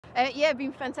Yeah,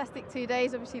 been fantastic 2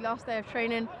 days. Obviously, last day of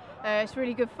training. It's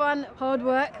really good fun, hard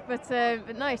work, but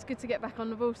no, it's good to get back on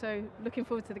the ball. So looking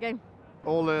forward to the game.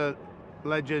 All the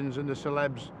legends and the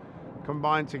celebs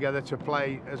combine together to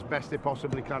play as best they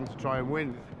possibly can to try and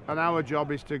win. And our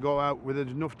job is to go out with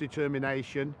enough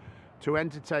determination to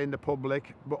entertain the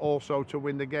public, but also to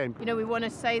win the game. You know, we want to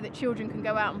say that children can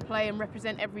go out and play and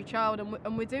represent every child,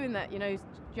 and we're doing that. You know,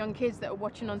 young kids that are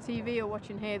watching on TV or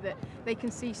watching here, that they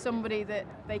can see somebody that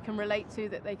they can relate to,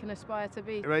 that they can aspire to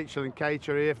be. Rachel and Kate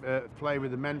are here play with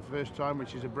the men first time,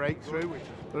 which is a breakthrough.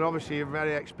 They're obviously a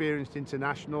very experienced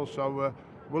international, so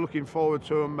we're looking forward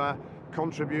to them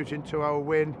contributing to our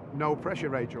win. No pressure,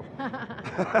 Rachel.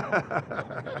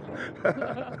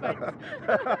 Thanks.